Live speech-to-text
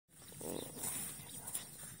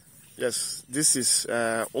Yes, this is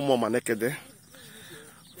Umuoma Nekede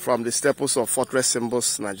from the staples of FORTRESS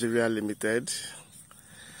Symbols Nigeria Limited.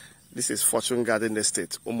 This is Fortune Garden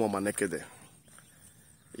Estate Umuoma Nekede.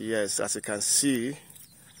 Yes, as you can see,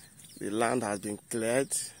 the land has been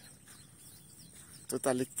cleared,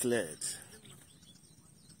 totally cleared.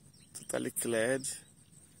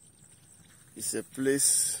 It's a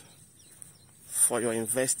place for your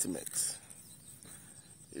investment.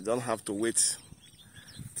 You don't have to wait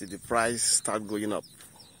till the price start going up.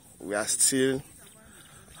 We are still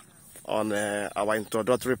on our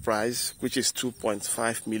introductory price, which is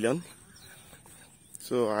 2.5 million.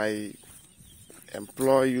 So I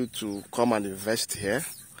implore you to come and invest here.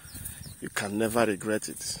 You can never regret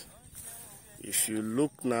it. If you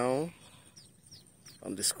look now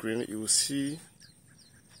on the screen, you will see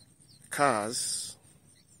cars.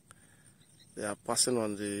 They are passing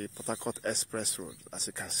on the Harcourt Express Road. As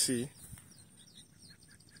you can see,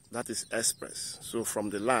 that is Express. So from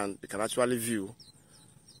the land, you can actually view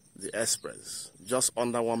the Express. Just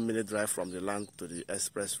under 1 minute drive from the land to the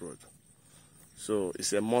Express Road. So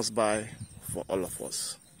it's a must buy for all of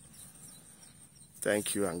us.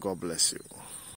 Thank you and God bless you.